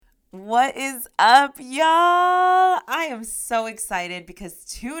What is up, y'all? I am so excited because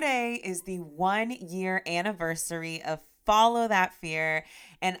today is the 1 year anniversary of Follow That Fear,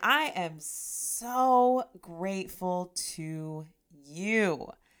 and I am so grateful to you.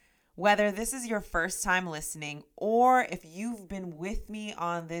 Whether this is your first time listening or if you've been with me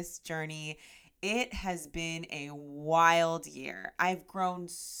on this journey, it has been a wild year. I've grown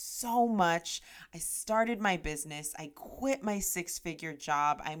so much. I started my business. I quit my 6-figure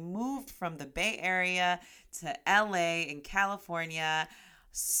job. I moved from the Bay Area to LA in California.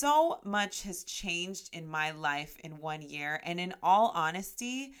 So much has changed in my life in 1 year. And in all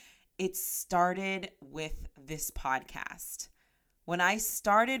honesty, it started with this podcast. When I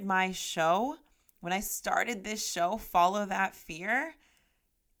started my show, when I started this show, Follow That Fear,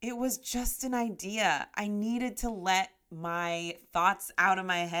 it was just an idea. I needed to let my thoughts out of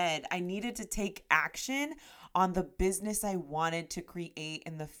my head. I needed to take action on the business I wanted to create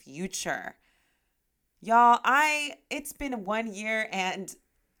in the future. Y'all, it's been 1 year and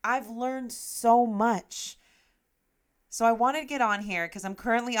I've learned so much. So I wanted to get on here because I'm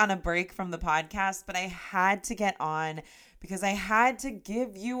currently on a break from the podcast, but I had to get on because I had to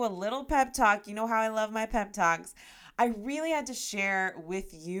give you a little pep talk. You know how I love my pep talks. I really had to share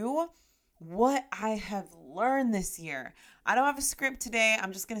with you what I have learned this year. I don't have a script today.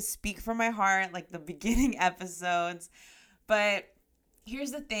 I'm just going to speak from my heart like the beginning episodes. But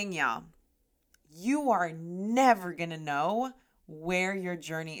here's the thing, y'all. You are never going to know where your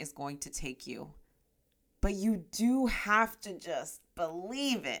journey is going to take you. But you do have to just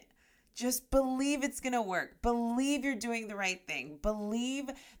believe it. Just believe it's going to work. Believe you're doing the right thing. Believe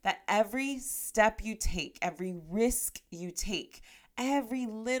that every step you take, every risk you take, every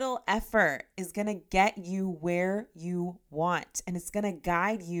little effort is going to get you where you want. And it's going to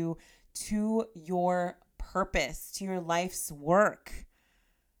guide you to your purpose, to your life's work.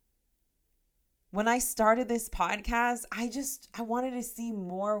 When I started this podcast, I wanted to see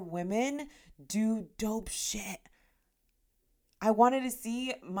more women do dope shit. I wanted to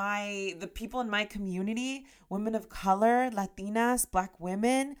see the people in my community, women of color, Latinas, Black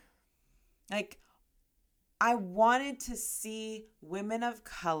women. I wanted to see women of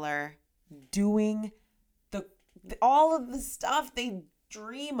color doing all of the stuff they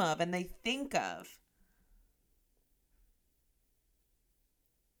dream of and they think of.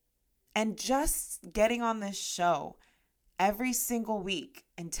 And just getting on this show every single week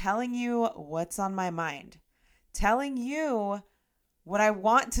and telling you what's on my mind, telling you what I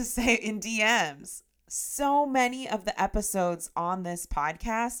want to say in DMs. So many of the episodes on this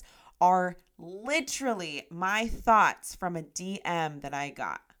podcast are literally my thoughts from a DM that I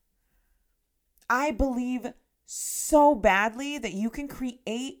got. I believe so badly that you can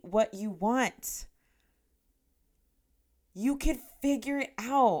create what you want. You can figure it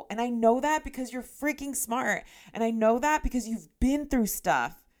out. And I know that because you're freaking smart. And I know that because you've been through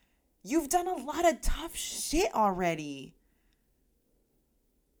stuff. You've done a lot of tough shit already.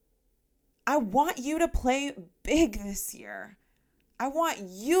 I want you to play big this year. I want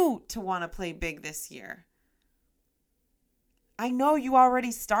you to want to play big this year. I know you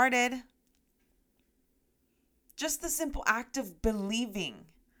already started. Just the simple act of believing.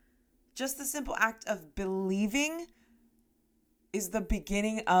 Just the simple act of believing is the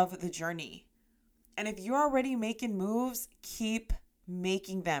beginning of the journey. And if you're already making moves, keep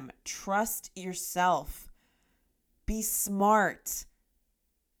making them. Trust yourself. Be smart.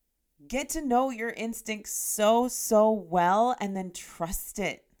 Get to know your instincts so well and then trust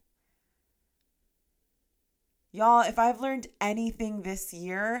it. Y'all, if I've learned anything this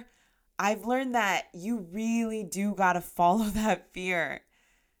year, I've learned that you really do got to follow that fear.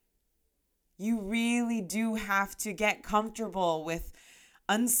 You really do have to get comfortable with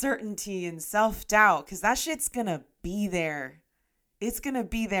uncertainty and self-doubt because that shit's going to be there. It's going to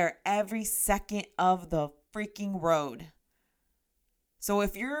be there every second of the freaking road. So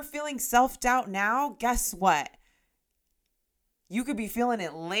if you're feeling self-doubt now, guess what? You could be feeling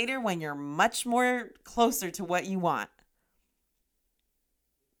it later when you're much more closer to what you want.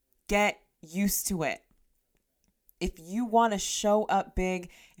 Get used to it. If you want to show up big,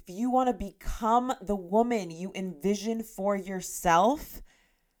 if you want to become the woman you envision for yourself,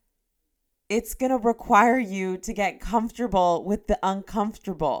 it's going to require you to get comfortable with the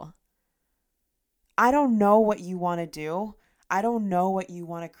uncomfortable. I don't know what you want to do. I don't know what you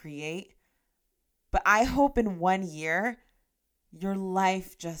want to create. But I hope in 1 year, your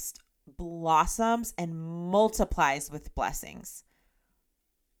life just blossoms and multiplies with blessings.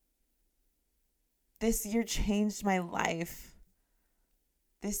 This year changed my life.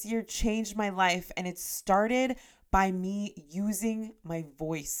 This year changed my life, and it started by me using my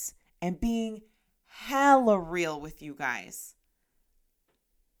voice and being hella real with you guys.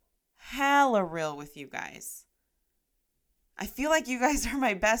 Hella real with you guys. I feel like you guys are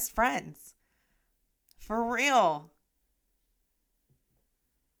my best friends. For real.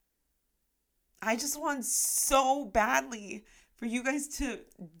 I just want so badly for you guys to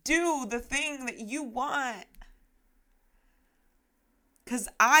do the thing that you want. Because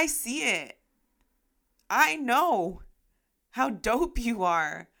I see it. I know how dope you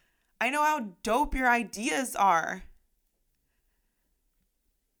are. I know how dope your ideas are.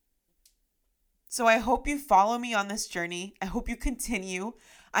 So I hope you follow me on this journey. I hope you continue.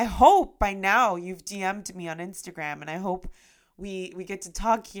 I hope by now you've DM'd me on Instagram, and I hope we get to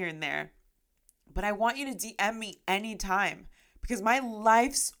talk here and there. But I want you to DM me anytime, because my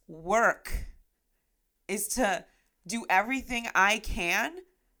life's work is to do everything I can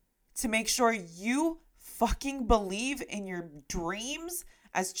to make sure you fucking believe in your dreams,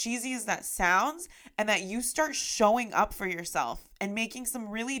 as cheesy as that sounds, and that you start showing up for yourself and making some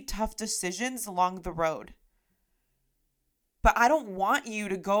really tough decisions along the road. But I don't want you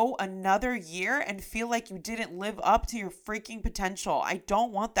to go another year and feel like you didn't live up to your freaking potential. I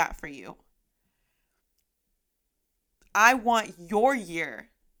don't want that for you. I want your year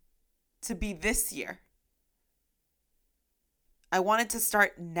to be this year. I want it to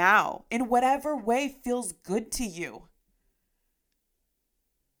start now, in whatever way feels good to you.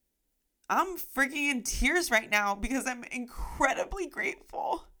 I'm freaking in tears right now because I'm incredibly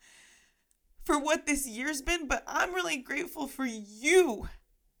grateful for what this year's been, but I'm really grateful for you.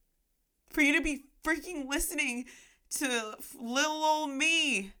 For you to be freaking listening to little old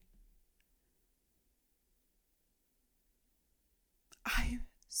me. I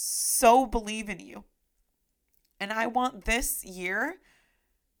so believe in you. And I want this year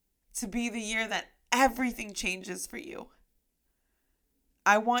to be the year that everything changes for you.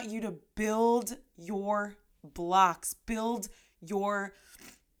 I want you to build your blocks, build your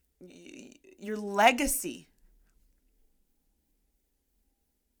legacy.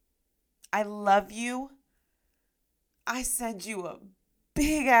 I love you. I send you a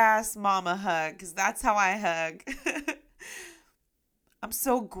big ass mama hug, because that's how I hug. I'm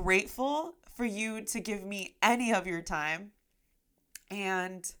so grateful for you to give me any of your time.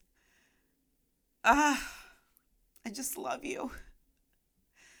 And I just love you.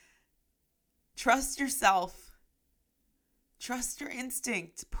 Trust yourself. Trust your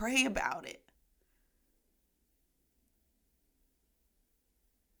instinct. Pray about it.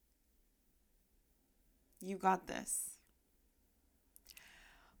 You got this.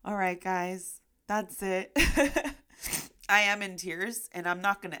 All right, guys. That's it. I am in tears, and I'm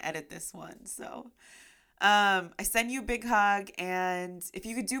not going to edit this one. So I send you a big hug, and if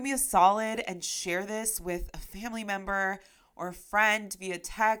you could do me a solid and share this with a family member or a friend via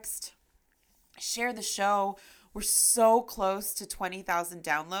text, share the show. We're so close to 20,000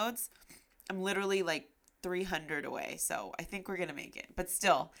 downloads. I'm literally like 300 away, so I think we're going to make it. But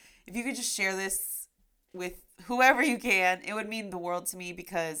still, if you could just share this with whoever you can, it would mean the world to me,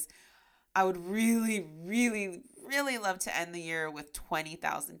 because I would really, really, really love to end the year with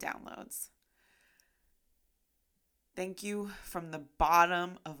 20,000 downloads. Thank you from the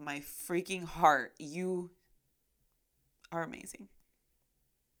bottom of my freaking heart. You are amazing.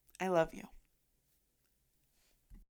 I love you.